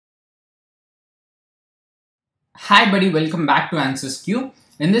Hi buddy, welcome back to answersQ.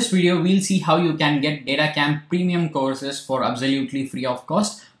 In this video, we'll see how you can get DataCamp premium courses for absolutely free of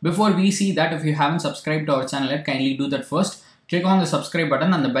cost. Before we see that, if you haven't subscribed to our channel, kindly do that first. Click on the subscribe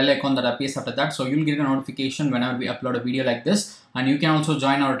button and the bell icon that appears after that, so you'll get a notification whenever we upload a video like this. And you can also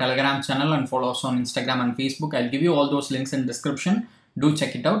join our Telegram channel and follow us on Instagram and Facebook. I'll give you all those links in the description. Do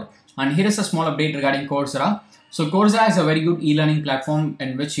check it out. And here is a small update regarding Coursera. So Coursera is a very good e-learning platform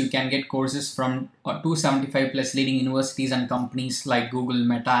in which you can get courses from 275 plus leading universities and companies like Google,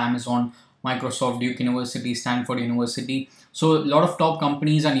 Meta, Amazon, Microsoft, Duke University, Stanford University. So a lot of top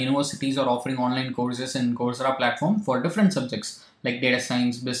companies and universities are offering online courses in Coursera platform for different subjects like data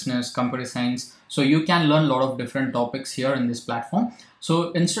science, business, computer science. So you can learn a lot of different topics here in this platform.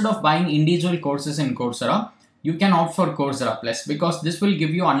 So instead of buying individual courses in Coursera, you can opt for Coursera Plus because this will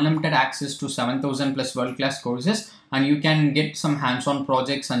give you unlimited access to 7,000 plus world-class courses, and you can get some hands-on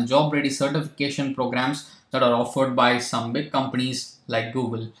projects and job-ready certification programs that are offered by some big companies like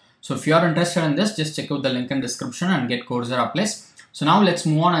Google. So if you are interested in this, just check out the link in description and get Coursera Plus. So now let's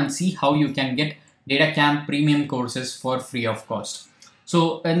move on and see how you can get DataCamp premium courses for free of cost.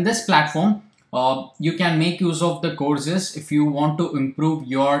 So in this platform, you can make use of the courses if you want to improve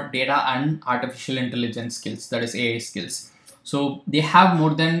your data and artificial intelligence skills, that is AI skills. So they have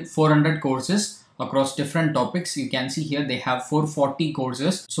more than 400 courses across different topics. You can see here they have 440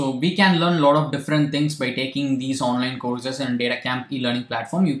 courses. So we can learn a lot of different things by taking these online courses in DataCamp e-learning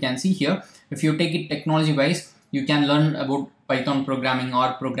platform. You can see here, if you take it technology wise, you can learn about Python programming,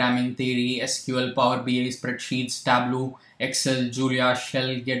 R programming, theory, SQL, Power BI, spreadsheets, Tableau, Excel, Julia,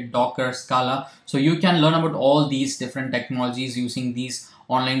 Shell, Git, Docker, Scala. So you can learn about all these different technologies using these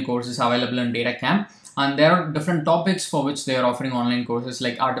online courses available in DataCamp. And there are different topics for which they are offering online courses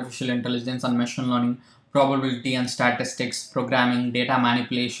like artificial intelligence and machine learning, probability and statistics, programming, data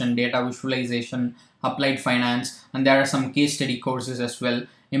manipulation, data visualization, applied finance, and there are some case study courses as well,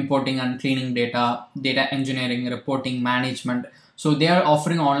 importing and cleaning data, data engineering, reporting, management. So they are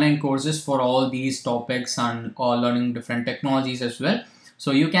offering online courses for all these topics and learning different technologies as well.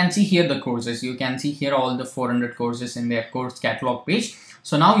 So you can see here the courses. You can see here all the 400 courses in their course catalog page.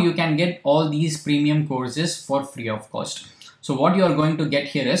 So now you can get all these premium courses for free of cost. So what you are going to get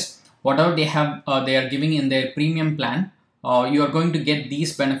here is whatever they have, they are giving in their premium plan. You are going to get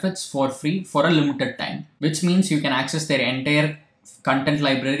these benefits for free for a limited time, which means you can access their entire content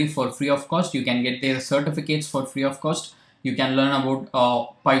library for free of cost. You can get their certificates for free of cost. You can learn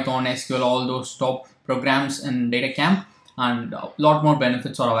about Python, SQL, all those top programs in DataCamp, and a lot more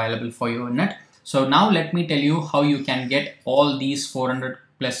benefits are available for you in it. So now let me tell you how you can get all these 400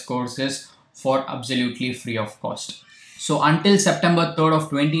 plus courses for absolutely free of cost. So until September 3rd of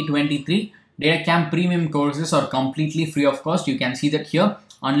 2023, DataCamp premium courses are completely free of cost. You can see that here,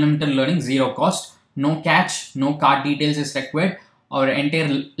 unlimited learning, zero cost, no catch, no card details is required. Our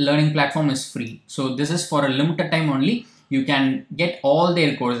entire learning platform is free. So this is for a limited time only. You can get all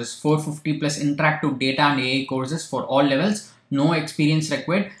their courses, 450 plus interactive data and AI courses for all levels, no experience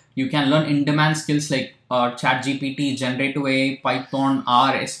required. You can learn in-demand skills like ChatGPT, generative AI, Python,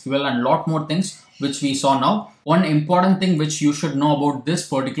 R, SQL, and lot more things which we saw now. One important thing which you should know about this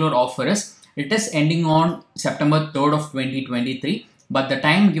particular offer is it is ending on September 3rd of 2023, but the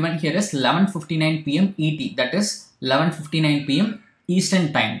time given here is 11:59 p.m. ET, that is 11:59 p.m.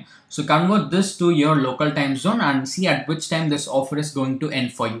 Eastern time. So convert this to your local time zone and see at which time this offer is going to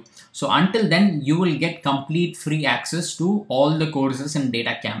end for you. So until then, you will get complete free access to all the courses in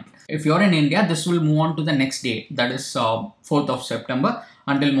DataCamp. If you're in India, this will move on to the next day, that is 4th of September.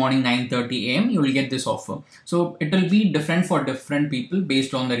 Until morning 9:30 a.m. you will get this offer. So it will be different for different people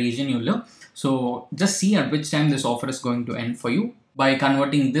based on the region you live. So just see at which time this offer is going to end for you by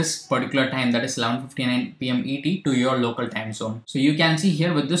converting this particular time, that is 11:59 p.m. ET, to your local time zone. So you can see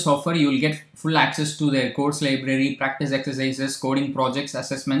here with this offer, you will get full access to their course library, practice exercises, coding projects,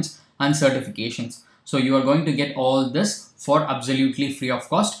 assessments, and certifications. So you are going to get all this for absolutely free of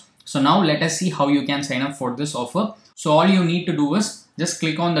cost. So now let us see how you can sign up for this offer. So all you need to do is just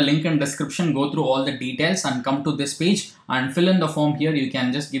click on the link in description, go through all the details and come to this page and fill in the form here. You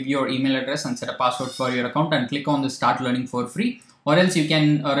can just give your email address and set a password for your account and click on the start learning for free. Or else you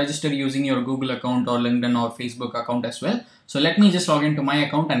can register using your Google account or LinkedIn or Facebook account as well. So let me just log into my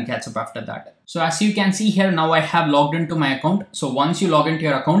account and catch up after that. So as you can see here, now I have logged into my account. So once you log into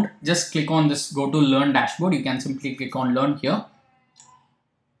your account, just click on this, go to Learn dashboard. You can simply click on Learn here.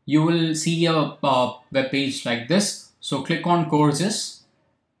 You will see a web page like this. So click on Courses.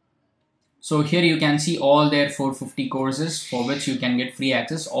 So here you can see all their 450 courses for which you can get free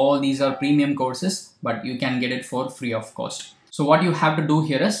access. All these are premium courses, but you can get it for free of cost. So what you have to do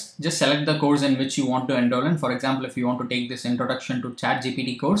here is just select the course in which you want to enroll in. For example, if you want to take this Introduction to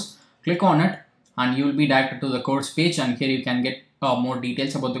ChatGPT course, click on it and you will be directed to the course page, and here you can get more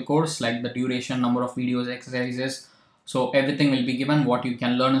details about the course, like the duration, number of videos, exercises. So everything will be given. What you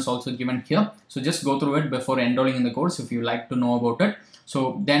can learn is also given here. So just go through it before enrolling in the course if you like to know about it.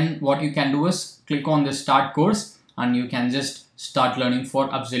 So then what you can do is click on the start course and you can just start learning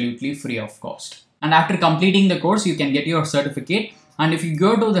for absolutely free of cost. And after completing the course, you can get your certificate. And if you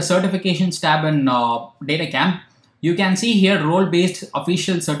go to the certifications tab in DataCamp, you can see here role-based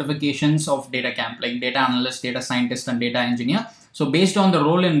official certifications of DataCamp, like data analyst, data scientist, and data engineer. So based on the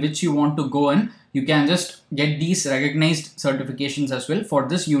role in which you want to go in, you can just get these recognized certifications as well. For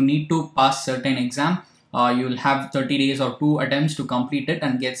this, you need to pass certain exam. You will have 30 days or 2 attempts to complete it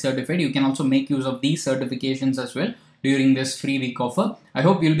and get certified. You can also make use of these certifications as well during this free week offer. I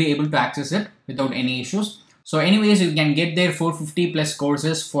hope you'll be able to access it without any issues. So anyways, you can get their 450 plus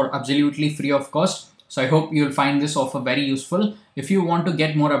courses for absolutely free of cost. So I hope you'll find this offer very useful. If you want to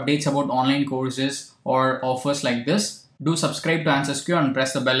get more updates about online courses or offers like this, do subscribe to answersQ and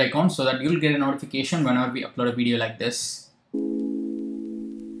press the bell icon so that you'll get a notification whenever we upload a video like this.